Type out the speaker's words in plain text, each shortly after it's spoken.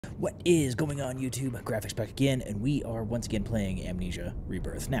What is going on, YouTube? Graphics back again, and we are once again playing Amnesia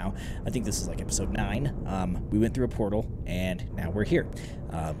Rebirth. Now, I think this is like episode 9. We went through a portal, and now we're here.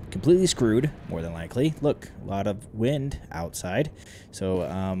 Completely screwed, more than likely. Look, a lot of wind outside.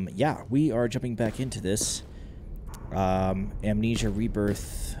 So, yeah, we are jumping back into this Amnesia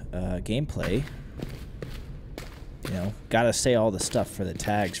Rebirth gameplay. You know, gotta say all the stuff for the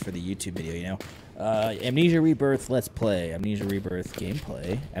tags for the YouTube video, you know. Amnesia Rebirth Let's Play, Amnesia Rebirth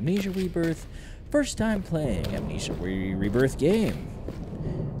Gameplay, Amnesia Rebirth First Time Playing, Amnesia Rebirth Game,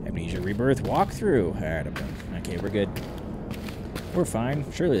 Amnesia Rebirth Walkthrough. Alright, okay, we're good. We're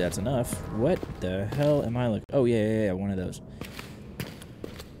fine. Surely that's enough. What the hell am I looking? Oh, yeah, one of those.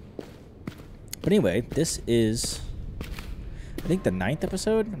 But anyway, this is, I think, the 9th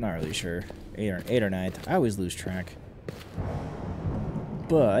episode? I'm not really sure. 8 or 9th. I always lose track.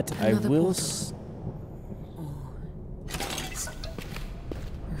 But I will...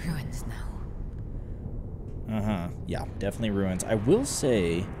 Ruins now. Uh-huh. Yeah, definitely ruins. I will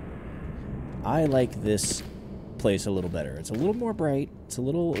say I like this place a little better. It's a little more bright. It's a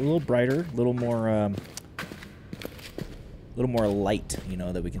little brighter, a little more light, you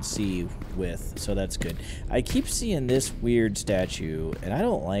know, that we can see with. So that's good. I keep seeing this weird statue, and I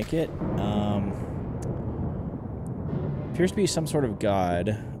don't like it. Appears to be some sort of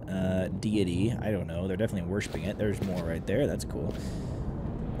god, deity. I don't know. They're definitely worshiping it. There's more right there. That's cool.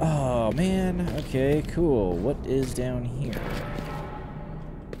 Oh, man. Okay, cool. What is down here?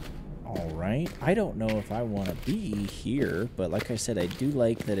 Alright. I don't know if I want to be here, but like I said, I do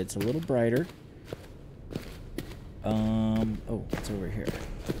like that it's a little brighter. Oh, what's over here?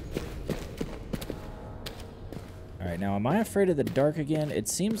 Alright, now am I afraid of the dark again? It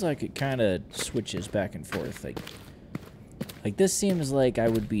seems like it kind of switches back and forth. Like this seems like I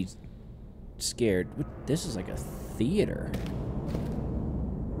would be scared. This is like a theater.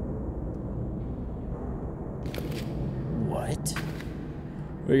 What?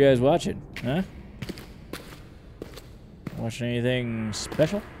 What are you guys watching? Huh? Watching anything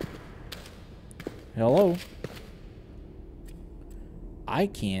special? Hello? I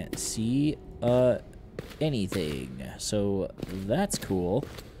can't see anything, so that's cool.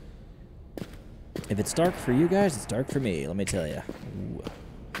 If it's dark for you guys, it's dark for me, let me tell you.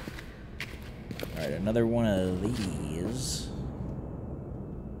 Alright, another one of these.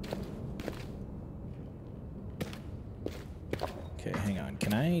 Okay, hang on.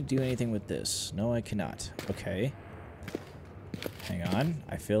 Can I do anything with this? No, I cannot. Okay. Hang on.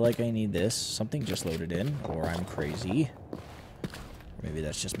 I feel like I need this. Something just loaded in, or I'm crazy. Or maybe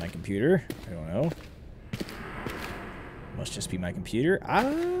that's just my computer. I don't know. Must just be my computer.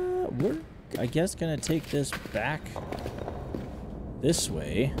 We're, I guess, gonna take this back this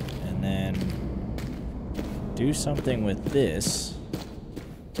way, and then do something with this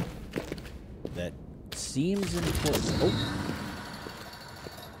that seems important. Oh!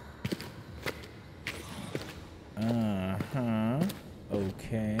 Uh-huh.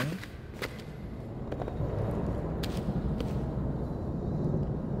 Okay.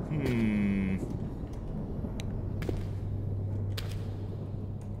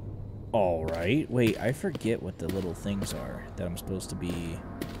 Alright. Wait, I forget what the little things are that I'm supposed to be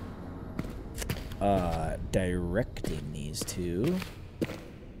directing these to.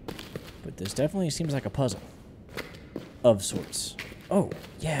 But this definitely seems like a puzzle. Of sorts. Oh,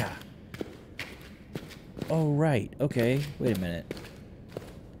 yeah. Oh, right. Okay. Wait a minute.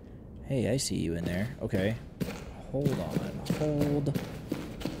 Hey, I see you in there. Okay. Hold on.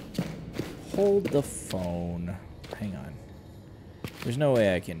 Hold the phone. Hang on. There's no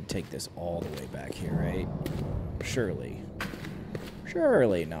way I can take this all the way back here, right? Surely.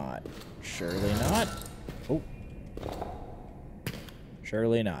 Surely not. Surely not. Oh.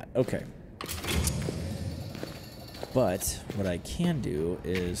 Surely not. Okay. But what I can do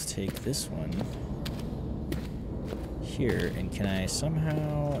is take this one here, and can I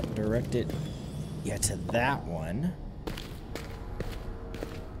somehow direct it, yeah, to that one?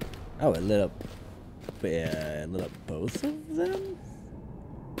 Oh, it lit up both of them?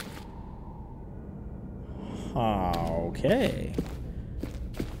 Okay.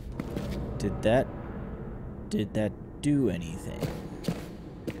 Did that do anything?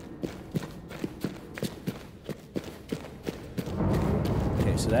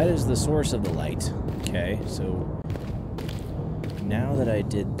 Okay, so that is the source of the light. Okay, so now that I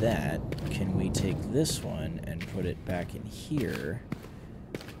did that, can we take this one and put it back in here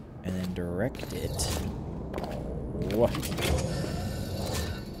and then direct it? Oh.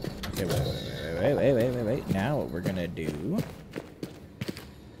 Okay, wait. Now what we're gonna do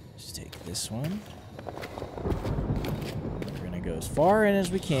is take this one. We're gonna go go as far in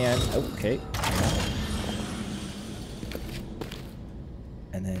as we can. Okay.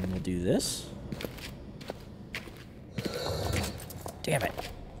 And then we'll do this. Damn it.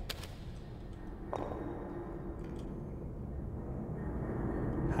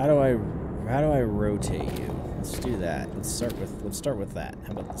 How do I rotate you? Let's do that. Let's start with that.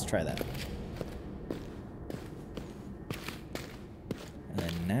 How about let's try that. And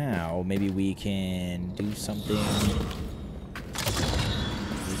then now maybe we can do something with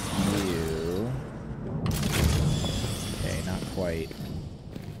you. Okay, not quite.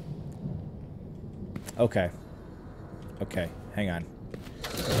 Okay. Okay, hang on.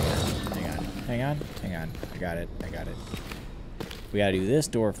 Hang on. I got it. We gotta do this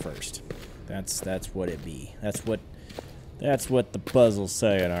door first. That's what it be. That's what the puzzle's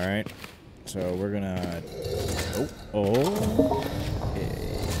saying, alright? So we're gonna... Oh.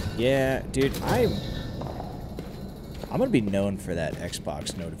 Yeah, dude, I'm gonna be known for that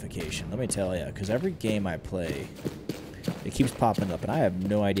Xbox notification, let me tell you, because every game I play, it keeps popping up, and I have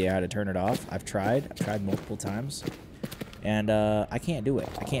no idea how to turn it off. I've tried multiple times, and I can't do it.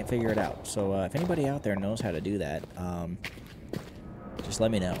 I can't figure it out. So if anybody out there knows how to do that, just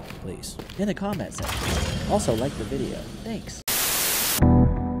let me know, please, in the comment section. Also, like the video. Thanks.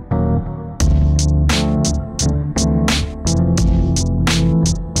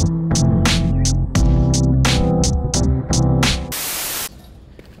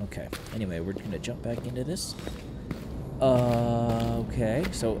 Okay, anyway, we're going to jump back into this. Okay,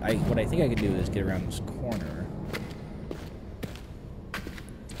 so what I think I can do is get around this corner.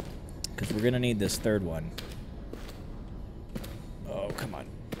 Because we're going to need this third one. Oh, come on.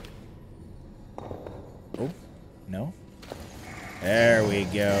 Oh, no? There we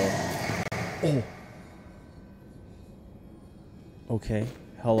go. Oh. Okay,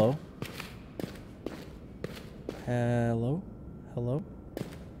 hello? Hello? Hello?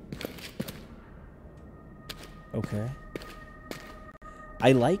 Okay.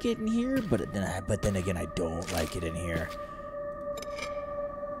 I like it in here, but then again, I don't like it in here.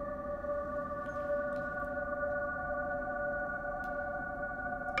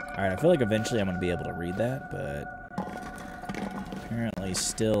 Alright, I feel like eventually I'm going to be able to read that, but apparently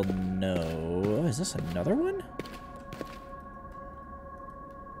still no. Oh, is this another one?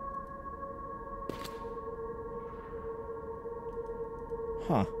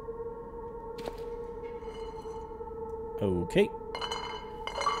 Huh. Okay.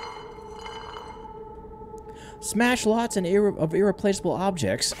 Smash lots of irreplaceable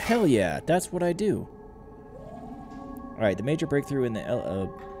objects. Hell yeah, that's what I do. Alright, the major breakthrough in the...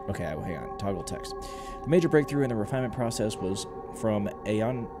 okay, hang on. Toggle text. The major breakthrough in the refinement process was from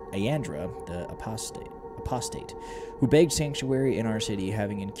Aandra, the apostate, who begged sanctuary in our city,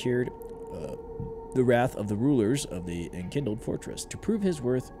 having incurred the wrath of the rulers of the enkindled fortress. To prove his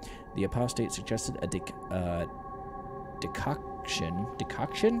worth, the apostate suggested a decoction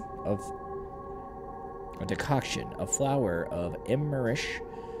of flower of emerish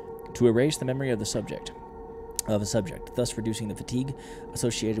to erase the memory of the subject, thus reducing the fatigue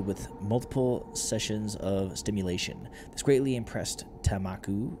associated with multiple sessions of stimulation. This greatly impressed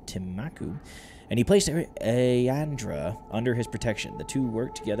Timaku, and he placed Aandra under his protection. The two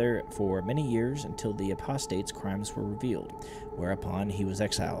worked together for many years until the apostate's crimes were revealed, whereupon he was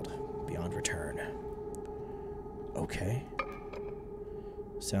exiled beyond return. Okay.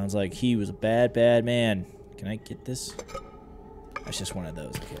 Sounds like he was a bad, bad man. Can I get this? That's just one of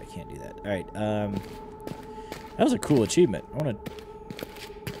those. Okay, I can't do that. Alright, that was a cool achievement. I want to...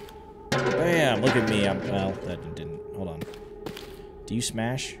 Bam! Look at me. Well, that didn't... Hold on. Do you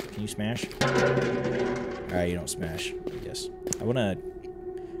smash? Can you smash? Alright, you don't smash. Yes. I want to...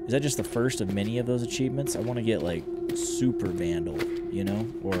 Is that just the first of many of those achievements? I want to get, like, Super Vandal, you know?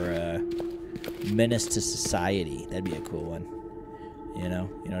 Or, Menace to Society. That'd be a cool one. You know?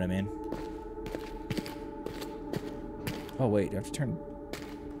 You know what I mean? Oh, wait. Do I have to turn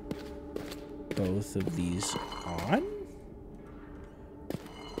both of these on?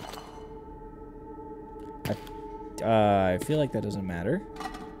 I feel like that doesn't matter.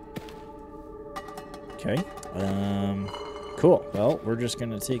 Okay. Cool. Well, we're just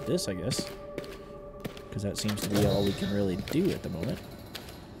gonna take this, I guess. Because that seems to be all we can really do at the moment.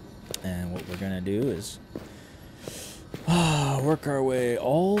 And what we're gonna do is work our way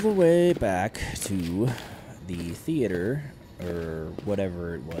all the way back to the theater, or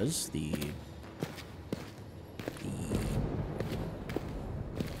whatever it was, the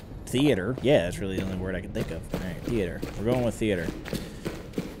theater. Yeah, that's really the only word I can think of. All right, theater. We're going with theater.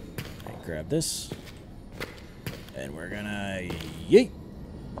 Right, grab this, and we're gonna yeet,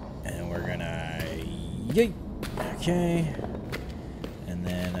 and we're gonna yeet. Okay.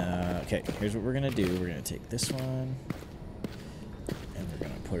 Okay, here's what we're gonna do. We're gonna take this one, and we're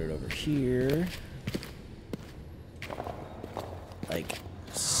gonna put it over here. Like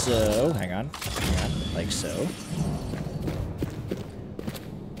so. Hang on. Like so.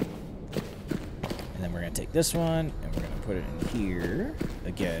 And then we're gonna take this one, and we're gonna put it in here.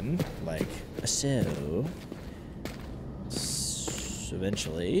 Again, like so. So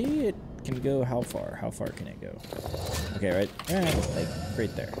eventually, it can go how far? How far can it go? Okay, right, like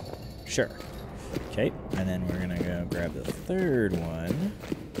right there. Sure. Okay, and then we're gonna go grab the third one.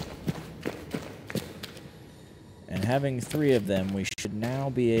 And having 3 of them, we should now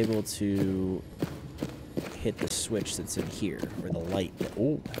be able to hit the switch that's in here, or the light.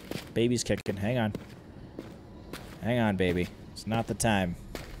 Oh, baby's kicking. Hang on. Hang on, baby. It's not the time.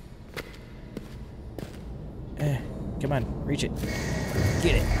 Come on, reach it.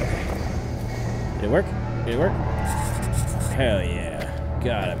 Get it. Okay. Did it work? Did it work? Hell yeah.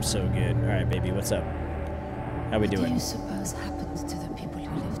 God, I'm so good. All right, baby, what's up? How we doing? What do you suppose happened to the people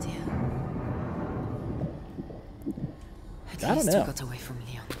who lived here? I don't know. We got away from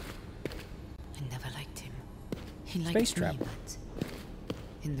Leon. I never liked him. He liked Space trap. me, but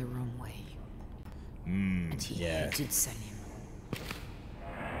in the wrong way. And he hated Salim.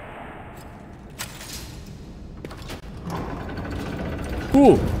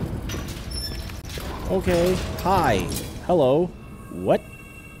 Ooh. Okay. Hi. Hello. What?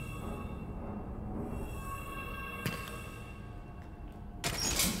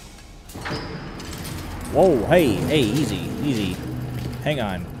 Whoa. Hey. Hey. Easy. Easy. Hang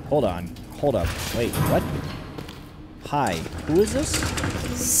on. Hold on. Hold up. Wait. What? Hi. Who is this?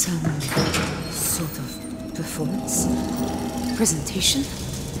 Some sort of performance? Presentation?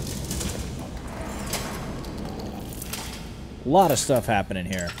 A lot of stuff happening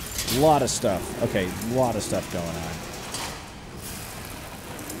here. A lot of stuff. Okay, a lot of stuff going on.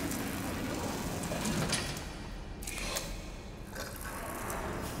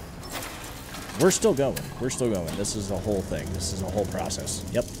 We're still going. We're still going. This is the whole thing. This is a whole process.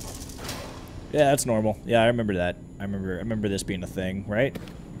 Yep. Yeah, that's normal. Yeah, I remember that. I remember this being a thing, right?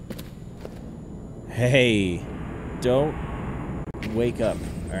 Hey, don't wake up,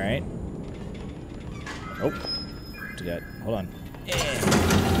 all right? Oh. Do that. Hold on.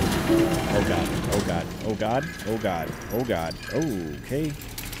 Oh god. Oh god. Oh god. Oh god. Oh god. Okay.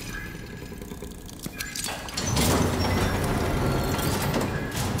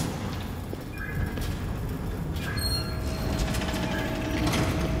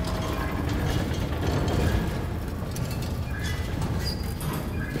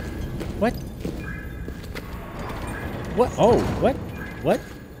 What? What? Oh, what? What?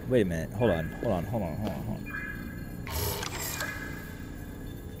 Wait a minute. Hold on. Hold on. Hold on. Hold on. Hold on.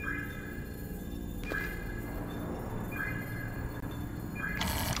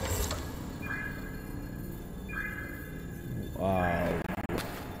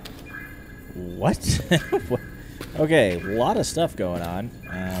 What? Okay, a lot of stuff going on.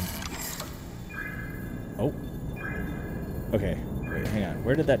 Oh. Okay, wait, hang on.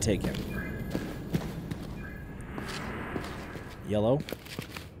 Where did that take him? Yellow.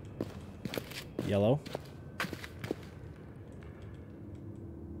 Yellow.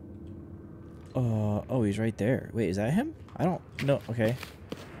 Oh, he's right there. Wait, is that him? I don't know. Okay.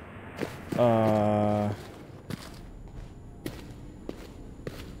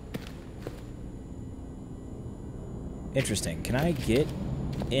 Interesting. Can I get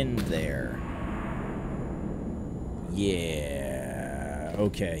in there? Yeah.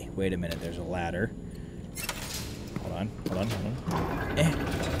 Okay. Wait a minute. There's a ladder. Hold on. Hold on. Hold on.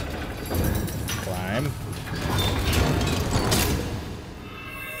 Climb.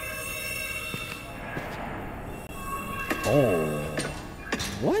 Oh.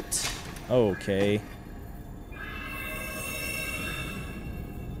 What? Okay.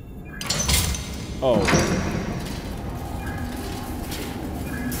 Oh.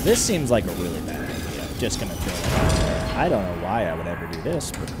 This seems like a really bad idea. Just gonna throw it out there. I don't know why I would ever do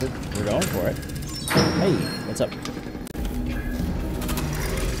this, but we're going for it. Hey, what's up?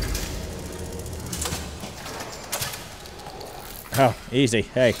 Oh, easy.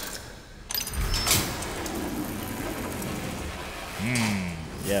 Hey.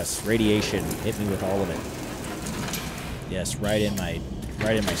 Yes, radiation. Hit me with all of it. Yes, right in my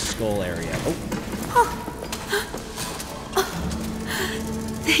skull area. Oh.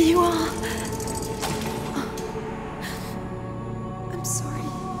 There you are. I'm sorry.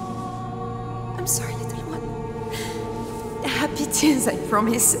 I'm sorry, little one. Happy tears, I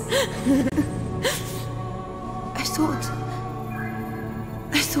promise.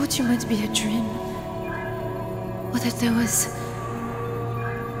 I thought you might be a dream. Or that there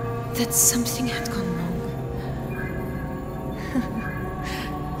that something had gone wrong.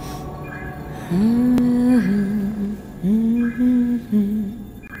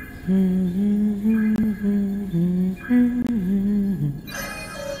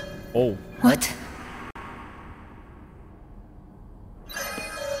 Oh. What?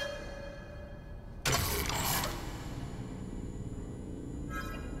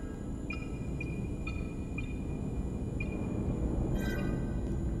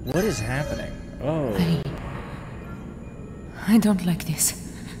 What is happening? Oh. I don't like this.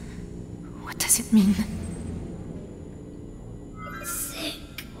 What does it mean?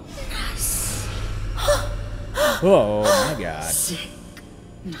 Sickness. Oh my god.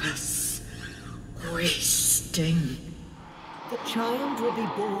 Sickness. Wasting. The child will be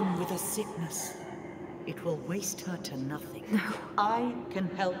born with a sickness. It will waste her to nothing. No. I can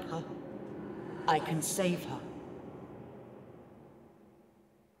help her. I can save her.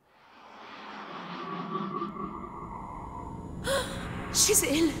 She's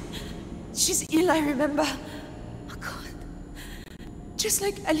ill. She's ill, I remember. Oh god. Just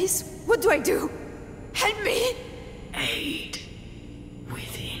like Alice, what do I do? Help me! Aid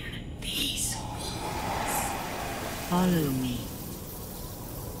within these walls. Follow me.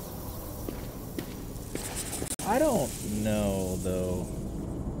 I don't know, though.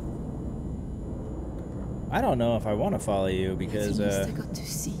 I don't know if I want to follow you because, I got to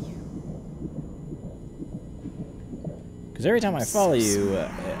see you. Because every time I follow you, it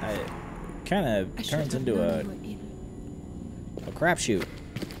kind of turns into a crapshoot.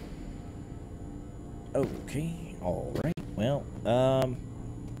 Okay, all right. Well,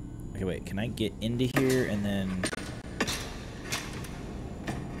 okay, wait. Can I get into here and then?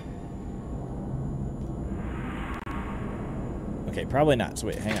 Okay, probably not. So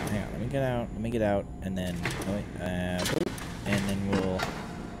wait, hang on. Let me get out. And then, oh wait, and then we'll.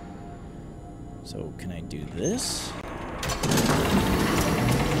 So can I do this?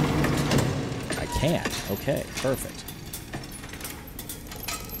 I can. Okay, perfect.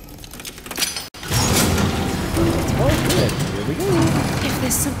 Oh, good. Here we go. If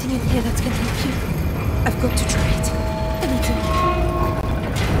there's something in here that can help you, I've got to try it. Anything.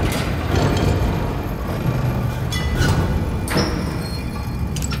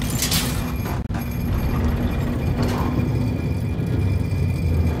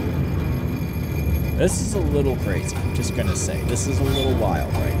 This is a little crazy. I'm just gonna say this is a little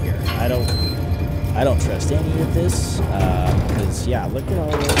wild right here. I don't trust any of this because yeah, look at all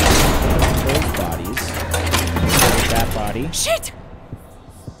those bodies. That body. Shit!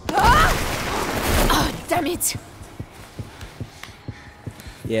 Ah! Oh, damn it!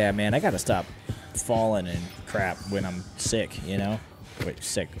 Yeah, man, I gotta stop falling and crap when I'm sick. You know, wait,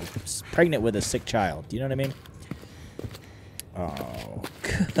 sick, pregnant with a sick child. You know what I mean? Oh,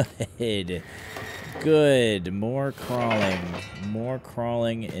 good. Good. More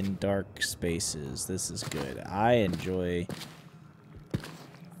crawling in dark spaces. This is good. I enjoy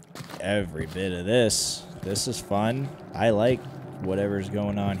every bit of this. This is fun. I like whatever's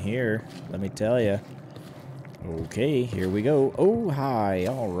going on here. Let me tell you. Okay, here we go. Oh, hi.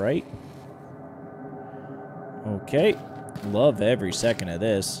 All right. Okay. Love every second of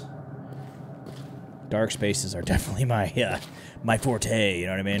this. Dark spaces are definitely my forte. You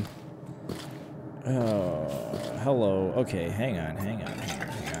know what I mean? Oh, hello. Okay, hang on.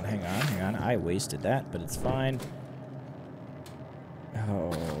 I wasted that, but it's fine.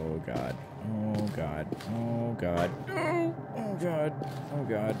 Oh, God. Oh, God. Oh, God. Oh, God. Oh,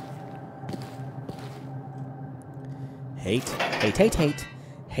 God. Hate.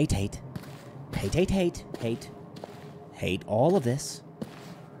 Hate all of this.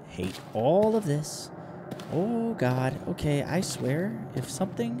 Hate all of this. Oh, God. Okay, I swear, if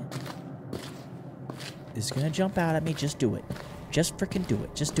something is gonna jump out at me, just do it. Just freaking do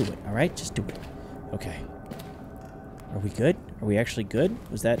it. Just do it, alright? Just do it. Okay. Are we good? Are we actually good?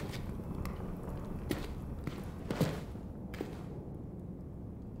 Was that...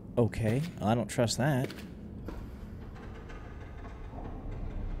 Okay. I don't trust that.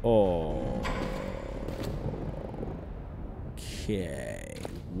 Oh. Okay.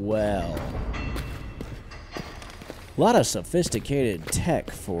 Well. A lot of sophisticated tech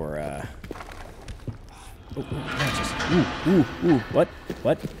for, Oh, What?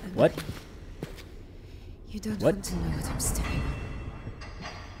 You don't What? want to know what I'm stepping on.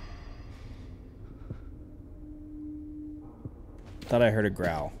 Thought I heard a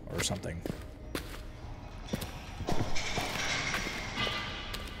growl or something.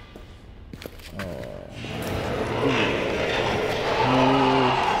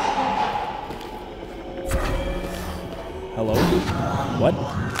 Hello? What?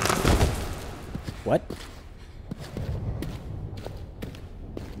 What?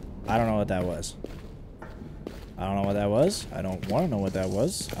 I don't know what that was. I don't know what that was. I don't want to know what that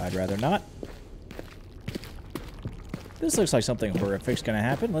was. I'd rather not. This looks like something horrific's gonna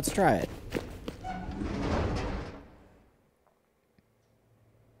happen. Let's try it.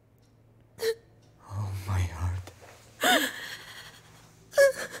 Oh, my heart.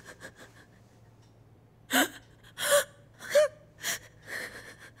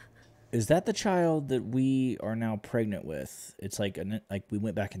 Is that the child that we are now pregnant with? It's like we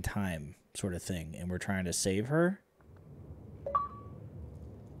went back in time sort of thing, and we're trying to save her?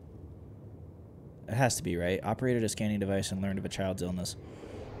 It has to be, right? Operated a scanning device and learned of a child's illness.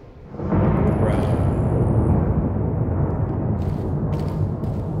 Bro.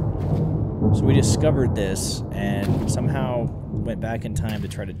 So we discovered this and somehow went back in time to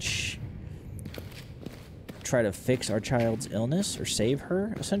try to fix our child's illness or save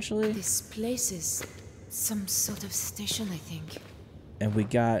her, essentially. This place is some sort of station, I think. And we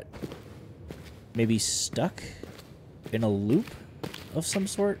got maybe stuck in a loop of some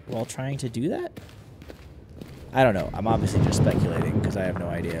sort while trying to do that? I don't know. I'm obviously just speculating because I have no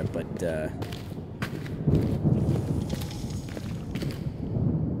idea, but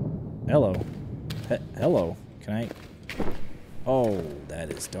hello. Hello. Can I? Oh, that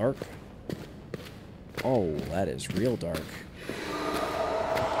is dark. Oh, that is real dark.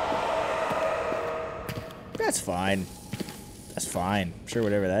 That's fine. That's fine. I'm sure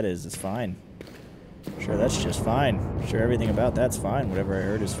whatever that is fine. I'm sure that's just fine. I'm sure everything about that's fine. Whatever I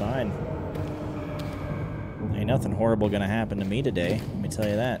heard is fine. Ain't nothing horrible gonna happen to me today. Let me tell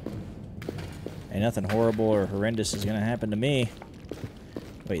you that. Ain't nothing horrible or horrendous is gonna happen to me.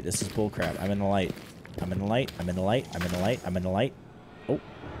 Wait, this is bullcrap. I'm in the light. I'm in the light. I'm in the light. I'm in the light. I'm in the light. Oh.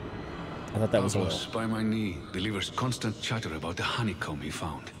 I thought that was oil. Pavlos, by my knee, delivers constant chatter about the honeycomb he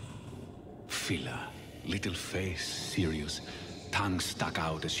found. Phila, little face, serious, tongue stuck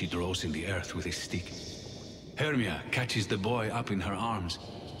out as she draws in the earth with a stick. Hermia catches the boy up in her arms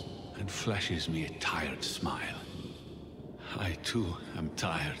and flashes me a tired smile. I too am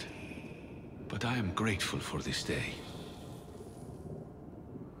tired, but I am grateful for this day.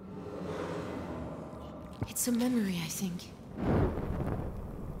 It's a memory, I think.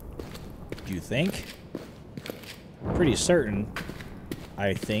 You think? Pretty certain.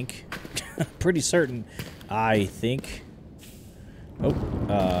 I think. Pretty certain. I think. Oh,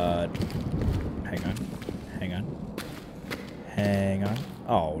 hang on. Hang on. Hang on.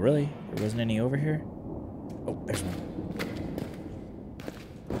 Oh, really? There wasn't any over here? Oh, there's one.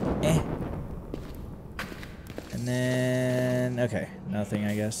 And then... Okay, nothing,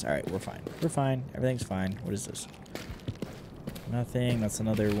 I guess. Alright, we're fine. We're fine. Everything's fine. What is this? Nothing. That's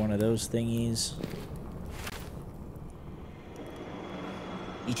another one of those thingies.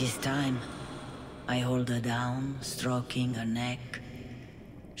 It is time. I hold her down, stroking her neck.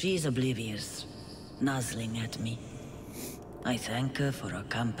 She is oblivious, nuzzling at me. I thank her for her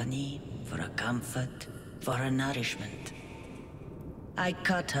company, for her comfort, for her nourishment. I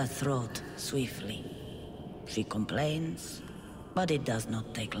cut her throat swiftly. She complains, but it does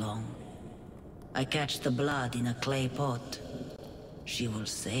not take long. I catch the blood in a clay pot. She will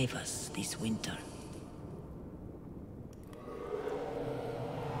save us this winter.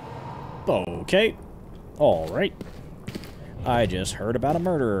 Okay. Alright. I just heard about a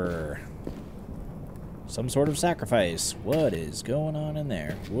murderer. Some sort of sacrifice. What is going on in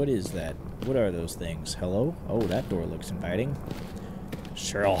there? What is that? What are those things? Hello? Oh, that door looks inviting.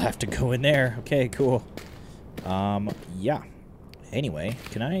 Sure, I'll have to go in there. Okay, cool. Yeah. Anyway,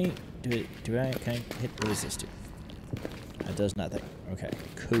 can I do it? Can I hit, what does this do? That does nothing. Okay,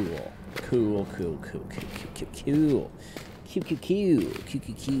 cool. Cool.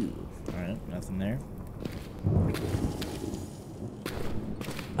 Alright, nothing there.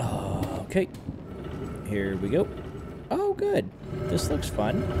 Okay. Here we go. Oh, good. This looks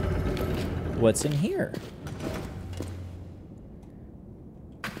fun. What's in here?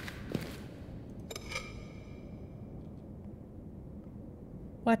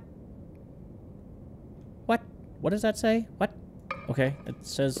 What does that say? What? Okay, it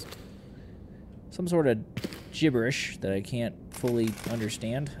says some sort of gibberish that I can't fully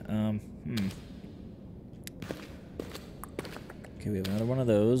understand. Okay, we have another one of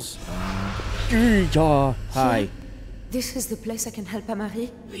those. Hi. This is the place I can help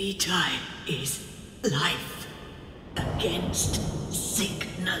Amari? Vitae is life against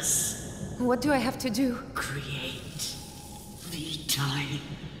sickness. What do I have to do? Create Vitae.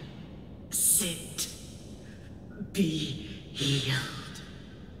 Sit. Be healed.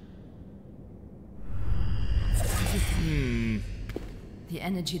 The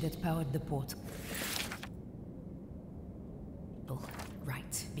energy that powered the portal.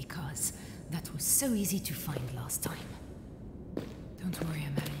 Right, because that was so easy to find last time. Don't worry,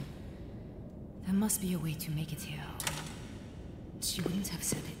 Amari. There must be a way to make it here. She wouldn't have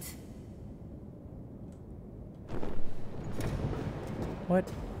said it. What?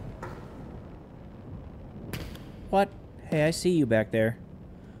 What? Hey, I see you back there.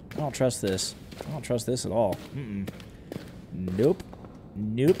 I don't trust this. I don't trust this at all. Mm-mm. Nope.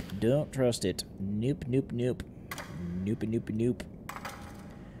 Nope. Don't trust it. Nope, nope, nope. Nope, nope, nope.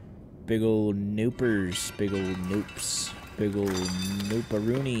 Big ol' noopers. Big ol' noopes. Big ol'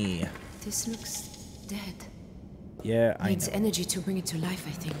 nooperoony. This looks dead. Yeah, I know. Needs energy to bring it to life,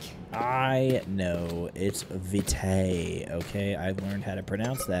 I think. I know. It's vitae, okay? I've learned how to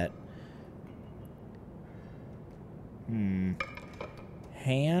pronounce that.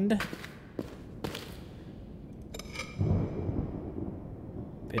 Hand.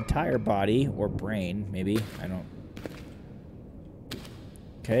 Entire body or brain, maybe. I don't...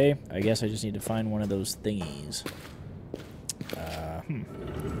 Okay, I guess I just need to find one of those thingies.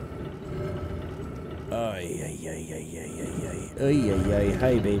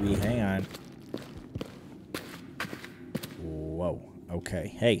 Hey, baby, hang on. Whoa.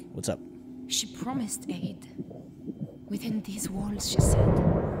 Okay. Hey, what's up? She promised aid. Within these walls, she said.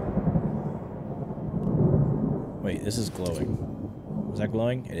 Wait, this is glowing. Was that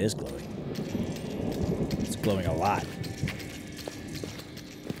glowing? It is glowing. It's glowing a lot.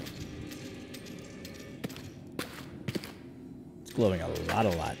 It's glowing a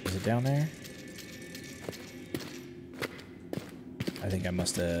lot. Is it down there? I think I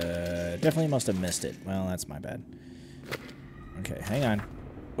must have... Definitely must have missed it. Well, that's my bad. Okay, hang on.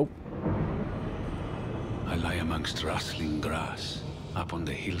 Oh. I lie amongst rustling grass, up on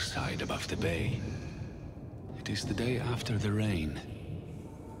the hillside above the bay. It is the day after the rain.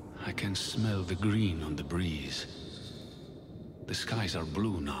 I can smell the green on the breeze. The skies are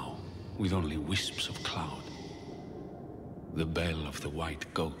blue now, with only wisps of cloud. The bell of the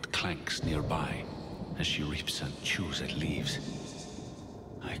white goat clanks nearby as she rips and chews at leaves.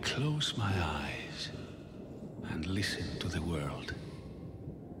 I close my eyes and listen to the world.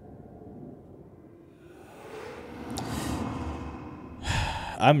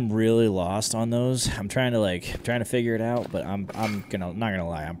 I'm really lost on those. I'm trying to figure it out, but I'm not gonna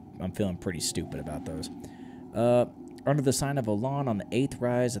lie. I'm feeling pretty stupid about those. Under the sign of Olan on the 8th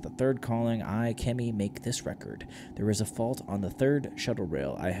rise at the 3rd calling, I, Kemi, make this record. There is a fault on the 3rd shuttle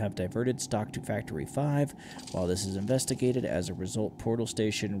rail. I have diverted stock to Factory 5. While this is investigated, as a result, Portal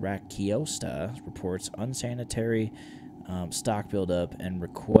Station Rakiosta reports unsanitary stock buildup and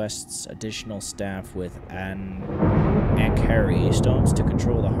requests additional staff with Ankari stones to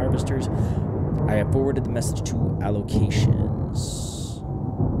control the harvesters. I have forwarded the message to allocations.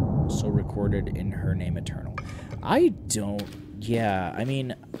 So recorded in her name eternal. I don't... Yeah, I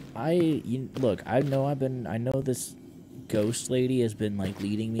mean, look, I know this ghost lady has been, like,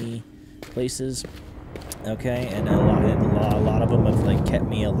 leading me places, okay? And a lot of them have, like, kept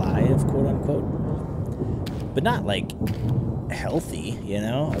me alive, quote-unquote. But not, like, healthy, you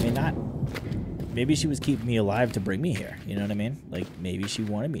know? I mean, not... Maybe she was keeping me alive to bring me here, you know what I mean? Like, maybe she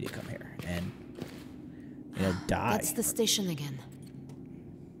wanted me to come here and, you know, die. That's the station again.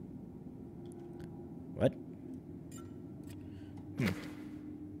 What?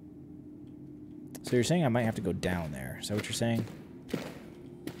 So you're saying I might have to go down there. Is that what you're saying?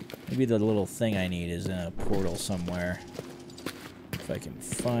 Maybe the little thing I need is in a portal somewhere. If I can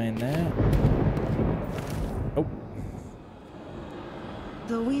find that. Oh.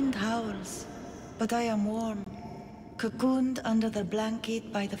 The wind howls, but I am warm, cocooned under the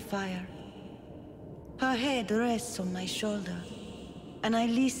blanket by the fire. Her head rests on my shoulder, and I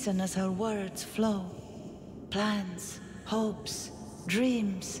listen as her words flow. Plans, hopes,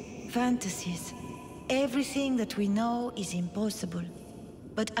 dreams, fantasies. Everything that we know is impossible.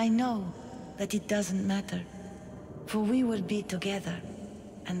 But I know that it doesn't matter. For we will be together.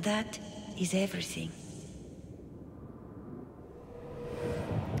 And that is everything.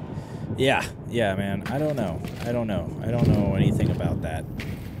 Yeah, man. I don't know. I don't know anything about that.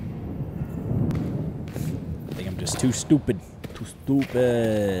 I think I'm just too stupid. Too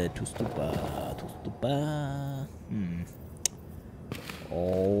stupid. A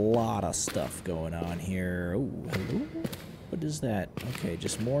lot of stuff going on here. Oh, hello? What is that? Okay,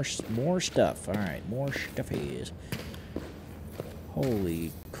 just more stuff. All right, more stuffies.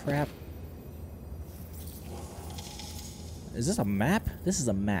 Holy crap. Is this a map? This is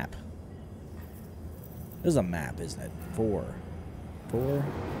a map. This is a map, isn't it? 4.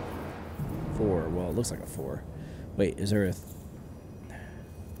 Well, it looks like a 4. Wait, is there a...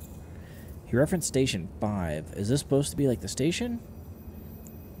 He referenced Station 5. Is this supposed to be like the station?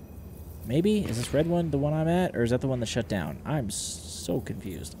 Maybe? Is this red one the one I'm at? Or is that the one that shut down? I'm so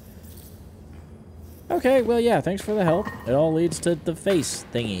confused. Okay, well, yeah, thanks for the help. It all leads to the face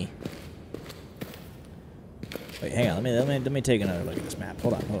thingy. Wait, hang on. Let me take another look at this map.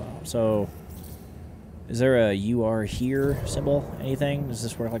 Hold on. So, is there a "you are here" symbol? Anything? Does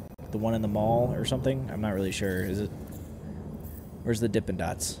this work like the one in the mall or something? I'm not really sure. Is it? Where's the Dippin'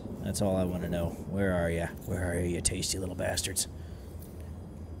 Dots? That's all I want to know. Where are you? Where are you, you tasty little bastards?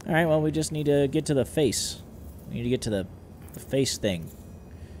 All right. Well, we just need to get to the face. We need to get to the face thing.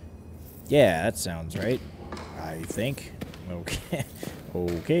 Yeah, that sounds right. I think. Okay.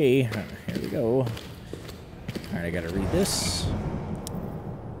 Okay. Here we go. All right, I gotta read this.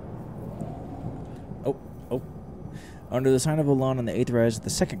 Oh. Under the sign of Ulan on the 8th rise of the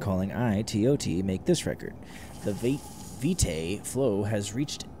second calling, I, TOT, make this record. The Vitae flow has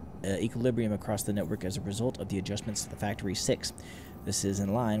reached equilibrium across the network as a result of the adjustments to the Factory 6. This is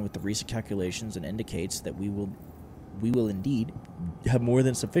in line with the recent calculations and indicates that we will indeed have more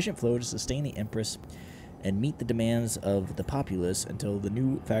than sufficient flow to sustain the Empress and meet the demands of the populace until the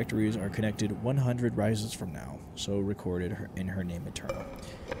new factories are connected 100 rises from now. So recorded in her name eternal.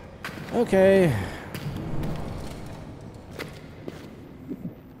 Okay.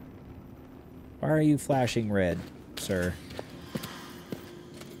 Why are you flashing red, sir?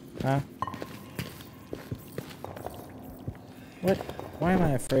 Huh? What? Why am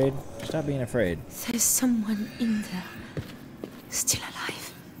I afraid? Stop being afraid. There's someone in there. Still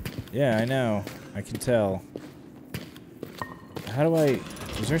alive. Yeah, I know. I can tell. How do I...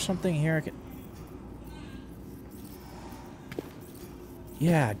 Is there something here I can...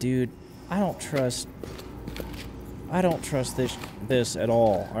 Yeah, dude. I don't trust this at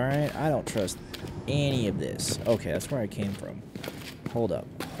all, alright? I don't trust any of this. Okay, that's where I came from. Hold up.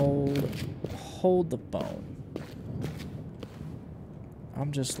 Hold the phone.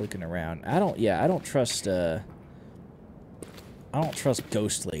 I'm just looking around. I don't trust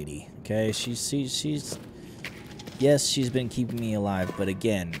Ghost Lady. Okay, she's yes, she's been keeping me alive, but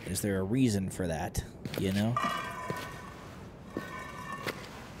again, is there a reason for that? You know?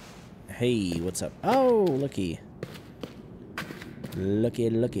 Hey, what's up? Oh, looky. Looky.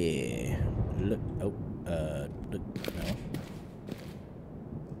 Look, oh, look, no.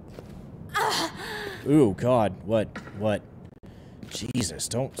 Ooh, God, what? Jesus,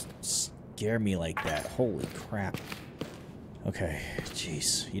 don't scare me like that. Holy crap. Okay,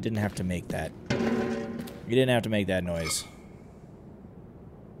 jeez. You didn't have to make that. You didn't have to make that noise.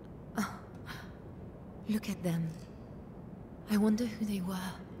 Oh, look at them. I wonder who they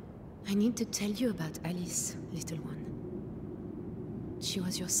were. I need to tell you about Alice, little one. She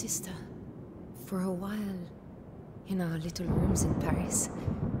was your sister. For a while, in our little rooms in Paris,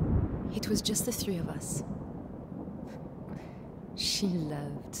 it was just the three of us. She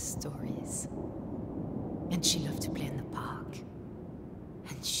loved stories. And she loved to play in the park.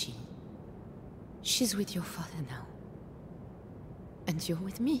 And she's with your father now. And you're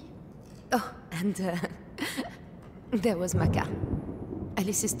with me. Oh, and there was Maka.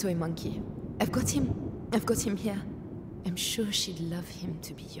 Alice's toy monkey. I've got him here. I'm sure she'd love him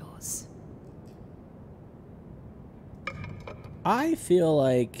to be yours. I feel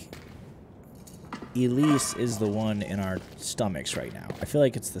like Elise is the one in our stomachs right now. I feel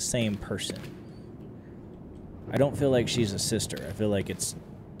like it's the same person. I don't feel like she's a sister. I feel like it's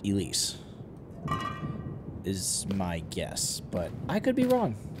Elise. Is my guess. But I could be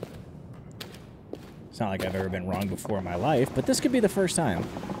wrong. It's not like I've ever been wrong before in my life, but this could be the first time.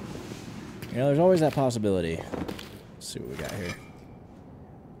 You know, there's always that possibility. Let's see what we got here.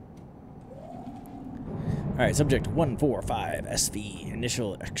 Alright, subject 145 SV.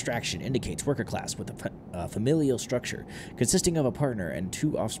 Initial extraction indicates worker class with a familial structure consisting of a partner and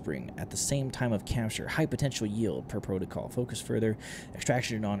 2 offspring at the same time of capture. High potential yield per protocol. Focus further.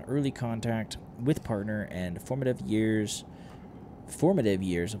 Extraction on early contact with partner and formative years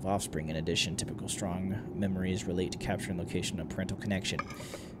of offspring. In addition, typical strong memories relate to capture and location of parental connection.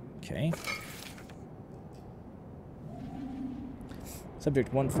 Okay.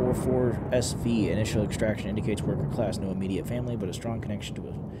 Subject 144 SV. Initial extraction indicates worker class, no immediate family, but a strong connection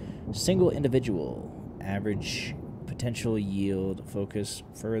to a single individual. Average potential yield. Focus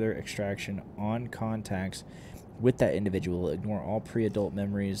further extraction on contacts with that individual. Ignore all pre-adult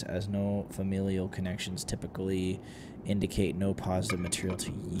memories as no familial connections typically indicate no positive material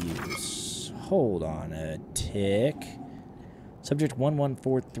to use. Hold on a tick. Subject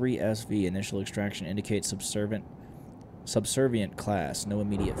 1143 SV. Initial extraction indicates subservient class, no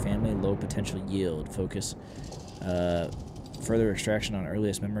immediate family, low potential yield. Focus further extraction on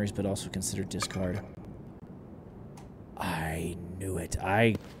earliest memories, but also consider discard. I knew it.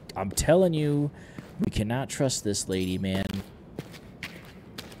 I'm telling you, we cannot trust this lady, man.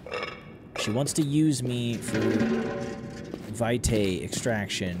 She wants to use me for Vitae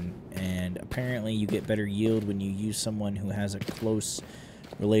extraction, and apparently you get better yield when you use someone who has a close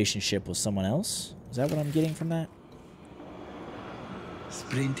relationship with someone else. Is that what I'm getting from that?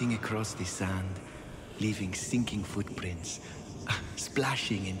 Sprinting across the sand, leaving sinking footprints,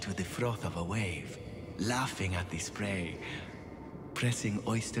 splashing into the froth of a wave, laughing at the spray, pressing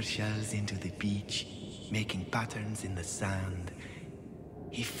oyster shells into the beach, making patterns in the sand.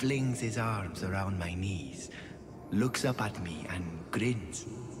 He flings his arms around my knees, looks up at me and grins,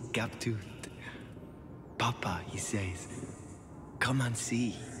 gap-toothed. "Papa," he says, "come and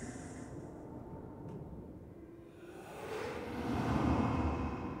see."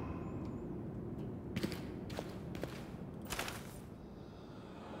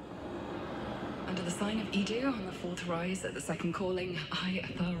 Under the sign of Idu on the fourth rise at the second calling, I,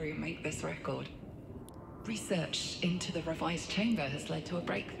 Atharu, make this record. Research into the revised chamber has led to a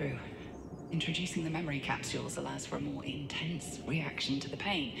breakthrough. Introducing the memory capsules allows for a more intense reaction to the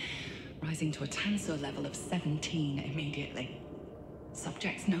pain, rising to a tensor level of 17 immediately.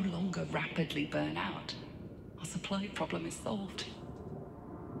 Subjects no longer rapidly burn out. Our supply problem is solved.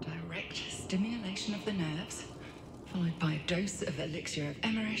 Direct stimulation of the nerves, followed by a dose of elixir of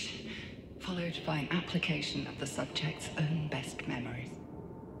Emmerich, followed by an application of the subject's own best memories.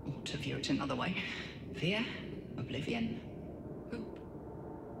 Or to view it another way, fear, oblivion, hope.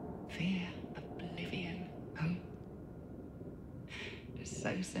 Fear, oblivion, hope. It's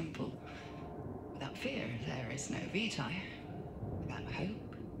so simple. Without fear, there is no vitae. Without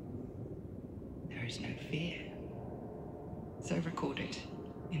hope, there is no fear. So recorded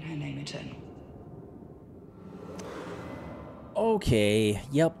in her name eternal. Okay,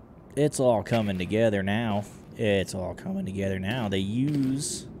 yep. It's all coming together now. It's all coming together now. They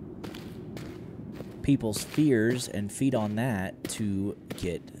use people's fears and feed on that to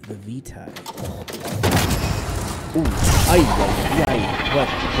get the vitae. Ooh, ay,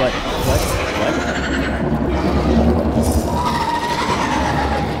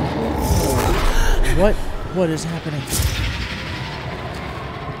 what? What is happening?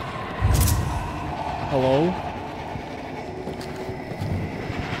 Hello?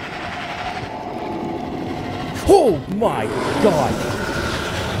 Oh my god!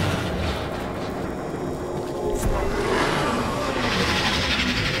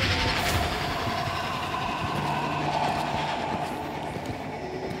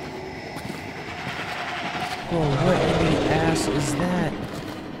 Whoa, what in the ass is that?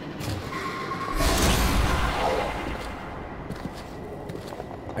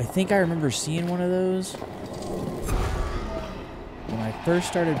 I think I remember seeing one of those when I first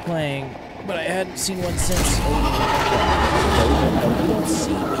started playing, but I hadn't seen one since. Oh, you don't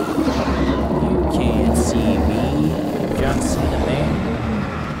see me. You can't see me. John Cena, man.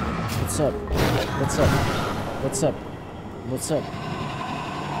 What's up? What's up? What's up? What's up?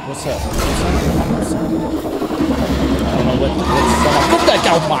 What's up? What's up? I don't know what's up. What the?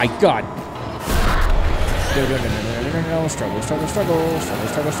 Oh my god! No, struggle.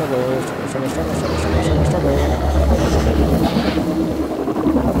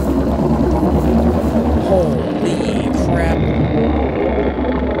 Holy crap.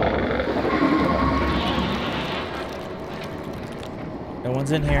 No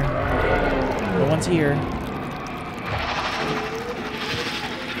one's in here. No one's here.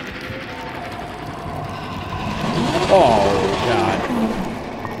 Oh, God.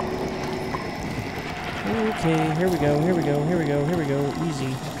 Okay, here we go.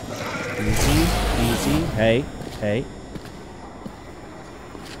 Easy. Hey.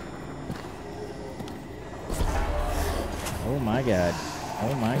 Oh my god.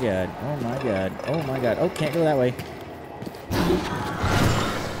 Oh, can't go that way.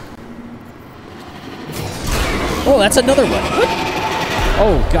 Oh, that's another one. What?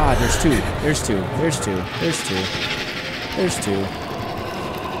 Oh god, there's two.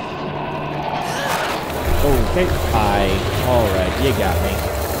 Okay. Hi. Alright, you got me.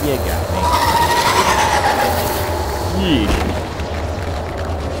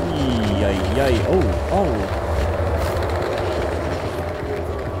 Yay. Oh.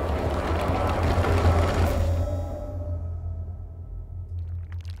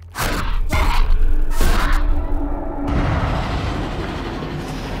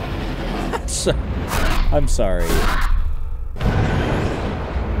 I'm sorry.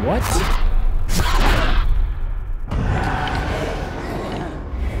 What?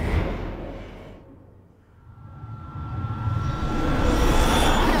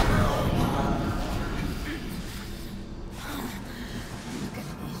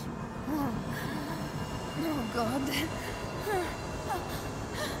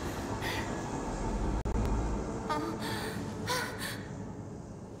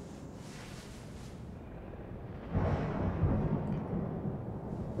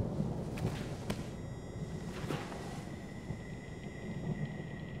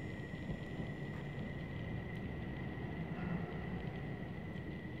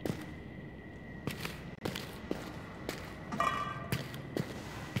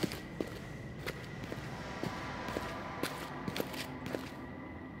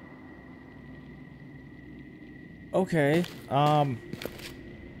 Okay.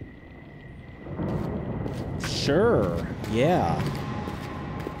 Sure. Yeah.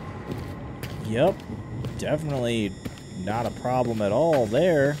 Yep. Definitely not a problem at all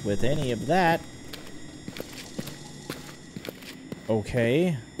there with any of that.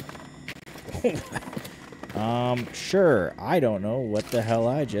 Okay. Sure. I don't know what the hell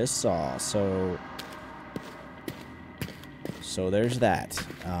I just saw. So there's that.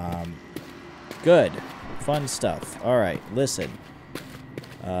 Good. Fun stuff. All right. Listen.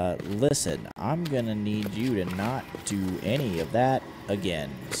 Listen. I'm gonna need you to not do any of that again.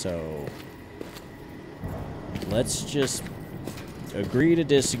 So let's just agree to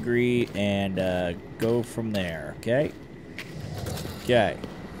disagree and go from there. Okay. Okay.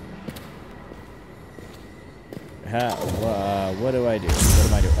 What do I do? What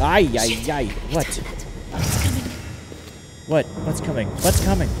am I doing? Ay. What? What? What's coming? What's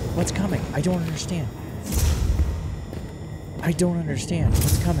coming? What's coming? I don't understand. I don't understand.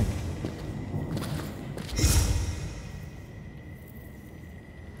 What's coming?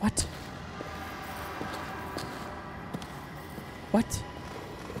 What? What?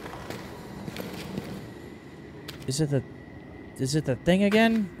 Is it the thing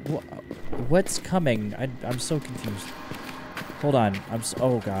again? What's coming? I'm so confused. Hold on.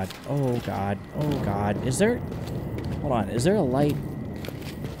 Oh god. Oh god. Oh god. Is there... Hold on. Is there a light?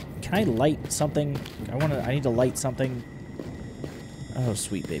 Can I light something? I need to light something. Oh,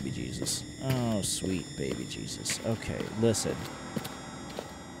 sweet baby Jesus. Oh, sweet baby Jesus. Okay, listen.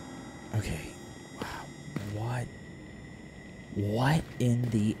 Okay. Wow. What in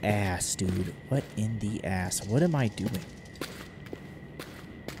the ass, dude? What in the ass? What am I doing?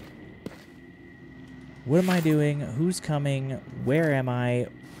 What am I doing? Who's coming? Where am I?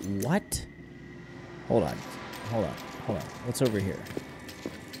 What? Hold on. Hold on. Hold on. What's over here?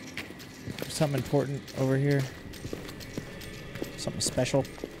 Something important over here? Something special?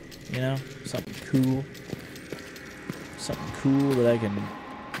 You know? Something cool? Something cool that I can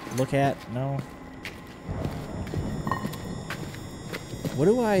look at? No? What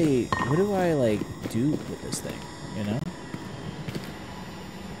do I like do with this thing? You know?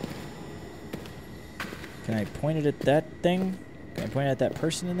 Can I point it at that thing? Can I point it at that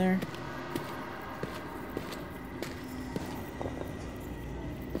person in there?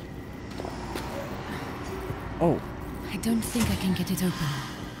 Oh. I don't think I can get it open.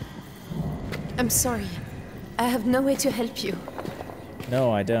 I'm sorry. I have no way to help you.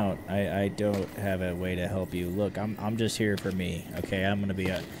 No, I don't. I don't have a way to help you. Look, I'm just here for me. Okay, I'm gonna be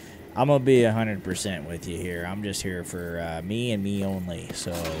 100% with you here. I'm just here for me and me only.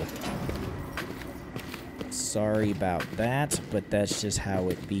 So sorry about that, but that's just how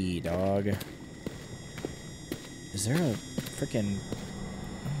it be, dog. Is there a freaking...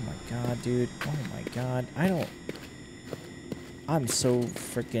 Oh my god, dude. Oh my god. I'm so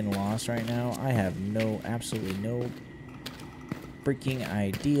freaking lost right now. I have absolutely no freaking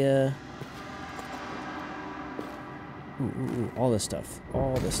idea. Ooh, all this stuff.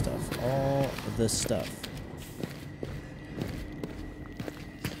 All this stuff. All this stuff.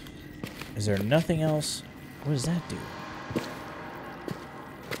 Is there nothing else? What does that do?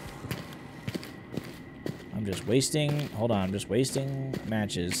 I'm just wasting... Hold on, I'm just wasting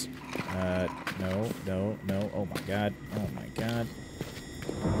matches. No. Oh my god. Oh my god.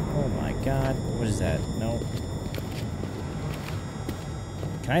 Oh my god. What is that? No.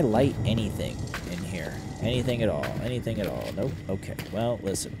 Can I light anything in here? Anything at all? Anything at all? Nope. Okay. Well,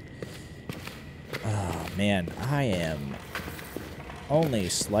 listen. Oh, man. I am only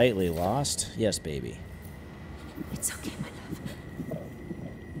slightly lost. Yes, baby. It's okay, my love.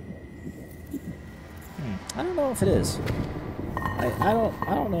 I don't know if it is. I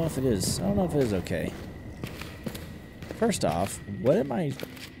don't know if it is. I don't know if it is okay. First off, what am I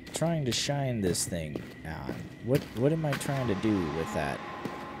trying to shine this thing on? What am I trying to do with that?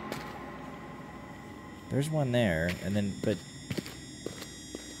 There's one there, and then, but...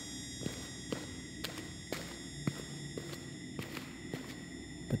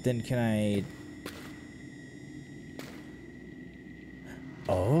 But then can I...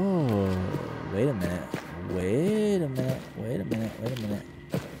 Oh, wait a minute. Wait a minute. Wait a minute. Wait a minute.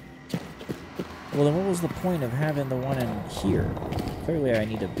 Well, then what was the point of having the one in here? Clearly I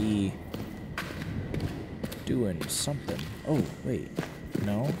need to be doing something. Oh, wait.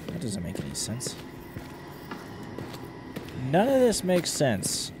 No, that doesn't make any sense. None of this makes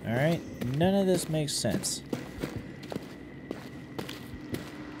sense, alright? None of this makes sense.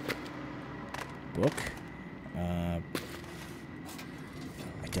 Book. I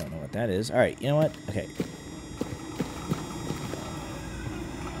don't know what that is. Alright, you know what? Okay.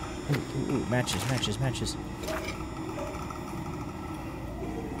 Ooh, matches.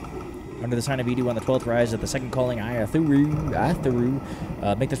 Under the sign of Idu on the 12th rise of the second calling, Atharu.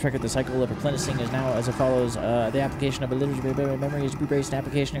 Make this record. The cycle of replenishing is now as it follows. The application of a literature memory is rebased.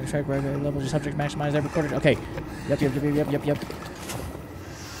 Application and extract levels of subject maximize every quarter. Okay. Yep.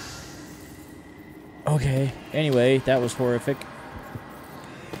 Okay. Anyway, that was horrific.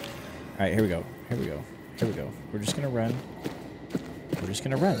 Alright, here we go. We're just gonna run.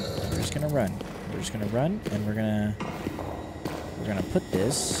 And we're gonna put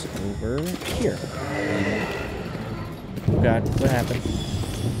this over here. Oh god, what happened?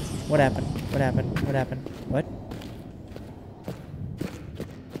 What?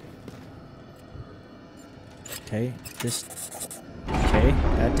 Okay, okay,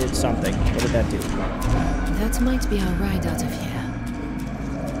 that did something. What did that do? That might be our ride out of here.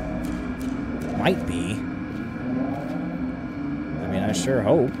 Might be. I mean, I sure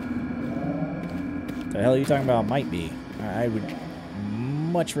hope. The hell are you talking about might be? I would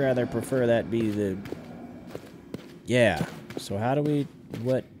much rather prefer that be the... Yeah. So how do we...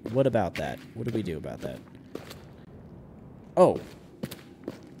 What about that? What do we do about that? Oh.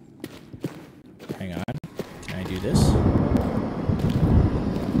 Hang on. Can I do this?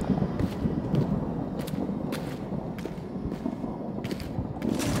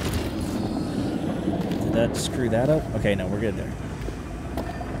 Did that screw that up? Okay, no, we're good there.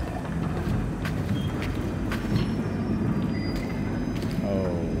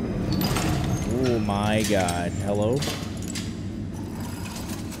 Oh my god. Hello?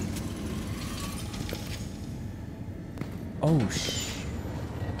 Oh,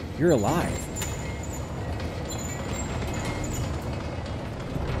 you're alive.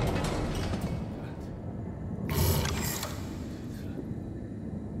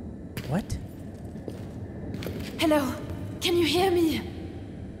 What? Hello? Can you hear me?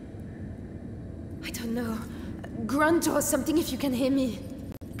 I don't know. Grunt or something if you can hear me.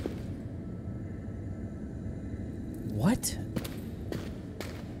 What?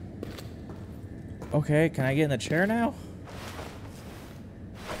 Okay, can I get in the chair now?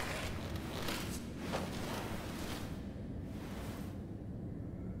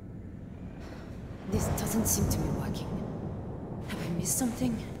 This doesn't seem to be working. Have I missed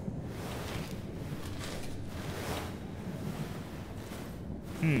something?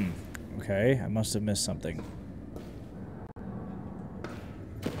 Okay, I must have missed something.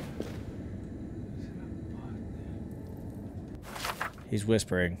 He's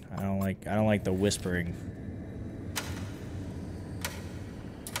whispering. I don't like the whispering.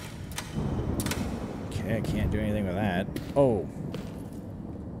 Okay, I can't do anything with that. Oh.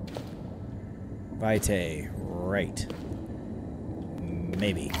 Vitae. Right.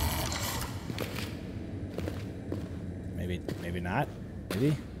 Maybe. Maybe not.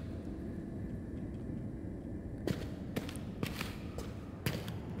 Maybe.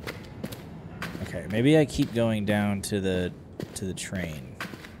 Okay, maybe I keep going down to the train,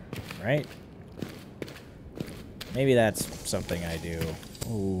 right? Maybe that's something I do.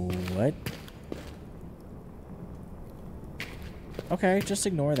 Ooh, what? Okay, just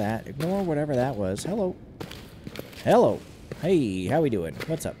ignore that. Ignore whatever that was. Hello. Hello. Hey, how we doing?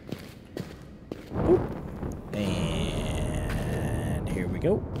 What's up? Boop. And here we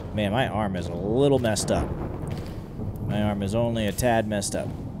go. Man, my arm is a little messed up. My arm is only a tad messed up.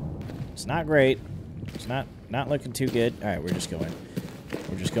 It's not great. It's not looking too good. All right, we're just going.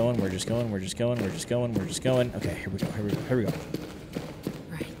 Okay, here we go.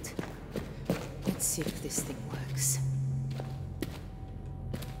 Right. Let's see if this thing works.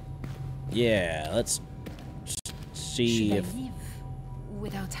 Yeah, let's see Should if... I leave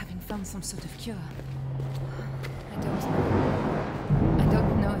without having found some sort of cure? I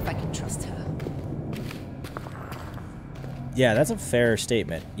don't know if I can trust her. Yeah, that's a fair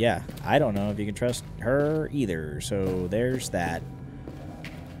statement. Yeah, I don't know if you can trust her either. So there's that.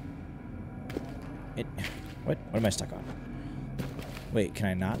 What am I stuck on? Wait, can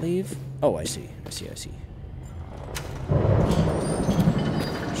I not leave? Oh, I see.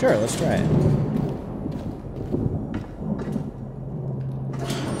 Sure, let's try it.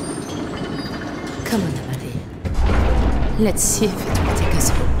 Come on, Emily. Let's see if it will take us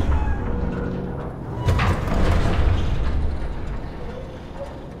home.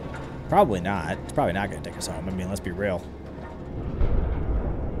 Probably not. It's probably not going to take us home. I mean, let's be real.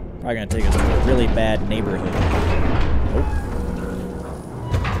 Probably going to take us to a really bad neighborhood. Nope.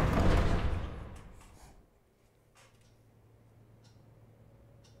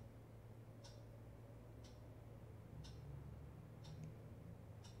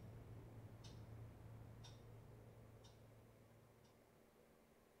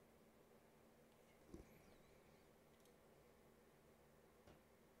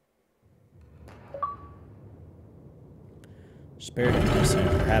 Spared innocent,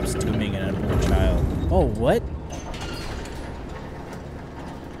 perhaps dooming an unborn child. Oh, what?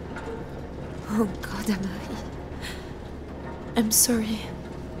 Oh God, Amari. I'm sorry.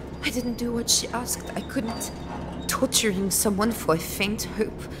 I didn't do what she asked. I couldn't. Torturing someone for a faint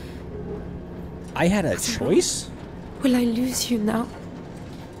hope. I had a choice? Will I lose you now?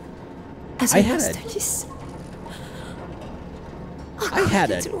 As I I had lost a- Alice? I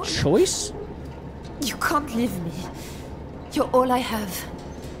had a little one. choice? You can't leave me. You're all I have.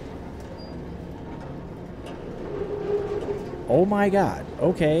 Oh my god.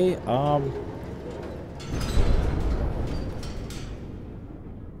 Okay,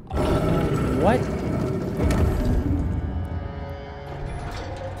 what?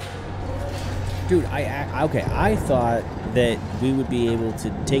 Dude, okay, I thought that we would be able to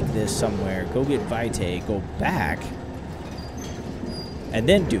take this somewhere, go get Vitae, go back, and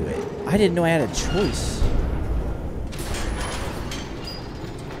then do it. I didn't know I had a choice.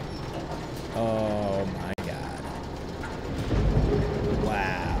 Oh my god.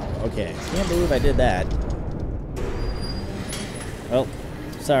 Wow. Okay, can't believe I did that. Well,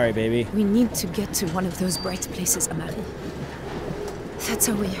 sorry, baby. We need to get to one of those bright places, Amari. That's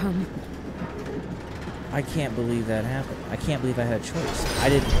our way home. I can't believe that happened. I can't believe I had a choice. I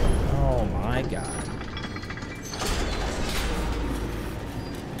didn't. Oh my god.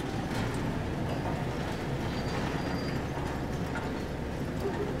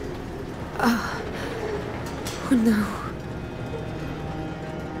 Oh no.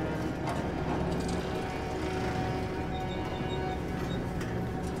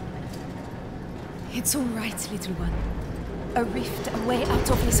 It's all right, little one. A rift, a way out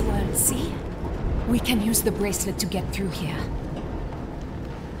of this world, see? We can use the bracelet to get through here.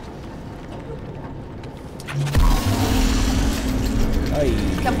 Ay,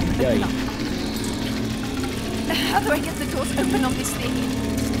 Come on, ay. open up. How do I get the doors open on this thing?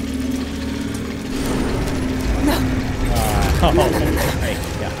 No! Oh my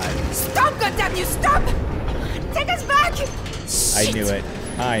god. Stop, goddamn you! Stop! Take us back! I knew it.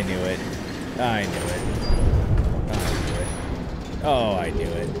 I knew it. I knew it. I knew it. Oh, I knew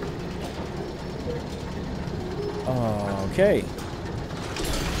it. Okay.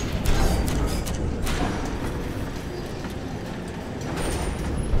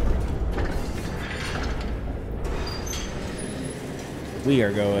 We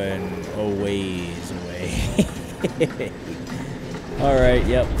are going a ways away. Alright,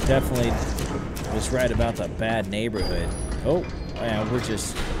 yep, definitely was right about the bad neighborhood. Oh, man, we're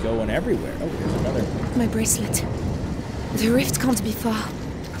just going everywhere. Oh, there's another. My bracelet. The rift can't be far.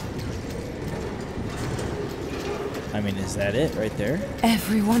 I mean, is that it right there?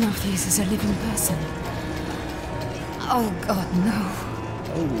 Every one of these is a living person. Oh god, no.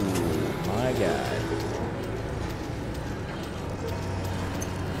 Oh, my God.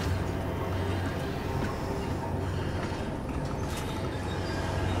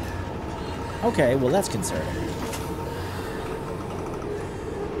 Okay, well, that's concerning.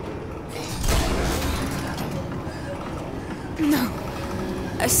 No.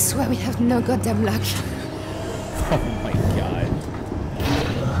 I swear we have no goddamn luck. Oh, my God.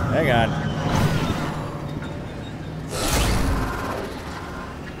 Hang on.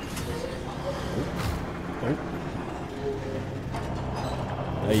 Oh.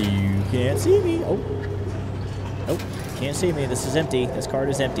 You can't see me. Oh. Nope. Can't see me. This is empty. This card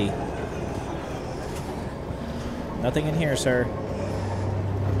is empty. Nothing in here, sir.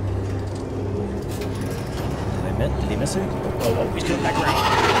 Did he miss it? Oh, he's coming back around.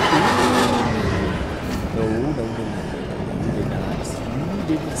 No. He did not. He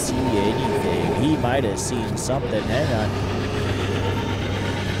didn't see anything. He might have seen something. Hang on.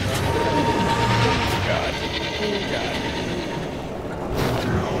 God.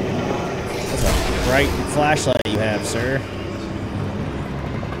 That's a bright flashlight you have, sir.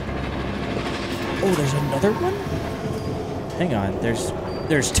 Oh, there's another one? Hang on,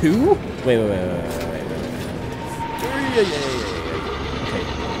 there's two? Wait.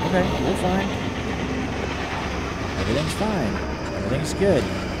 Okay, we're fine. Everything's fine. Everything's good.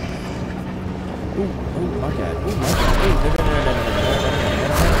 Oh my god. Oh my god.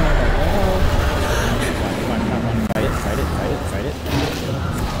 Come on. Fight it.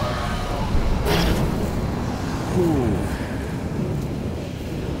 Ooh.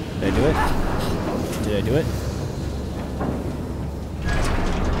 Did I do it? Did I do it?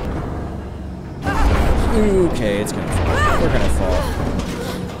 Okay, it's gonna fall. We're gonna fall.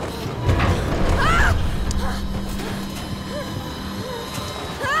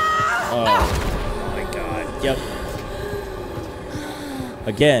 Oh my god. Yep.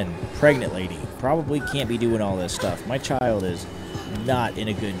 Again, pregnant lady. probably can't be doing all this stuff. My child is not in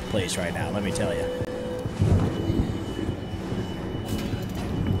a good place right now, let me tell you.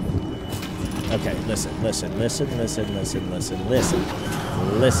 Okay, listen. We're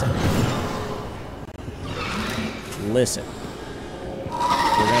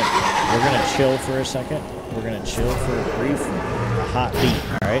gonna chill for a second. We're gonna chill for a brief, hot beat,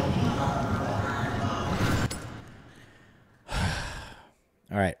 alright?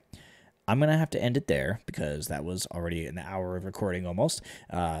 Alright. I'm going to have to end it there because that was already an hour of recording almost.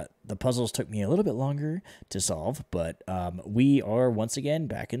 The puzzles took me a little bit longer to solve, but we are once again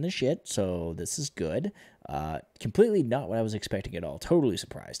back in the shit, so this is good. Completely not what I was expecting at all. Totally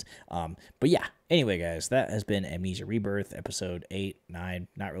surprised. But yeah, anyway, guys, that has been Amnesia Rebirth, episode 8, 9,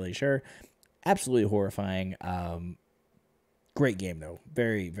 not really sure. Absolutely horrifying. Great game, though.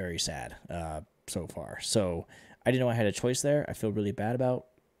 Very, very sad so far. So I didn't know I had a choice there. I feel really bad about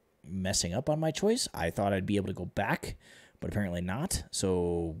messing up on my choice. I thought I'd be able to go back, but apparently not.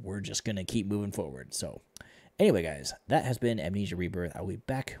 So we're just going to keep moving forward. So anyway, guys, that has been Amnesia Rebirth. I'll be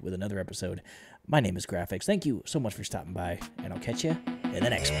back with another episode. My name is Graphics. Thank you so much for stopping by, and I'll catch you in the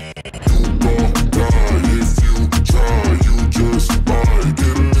next one.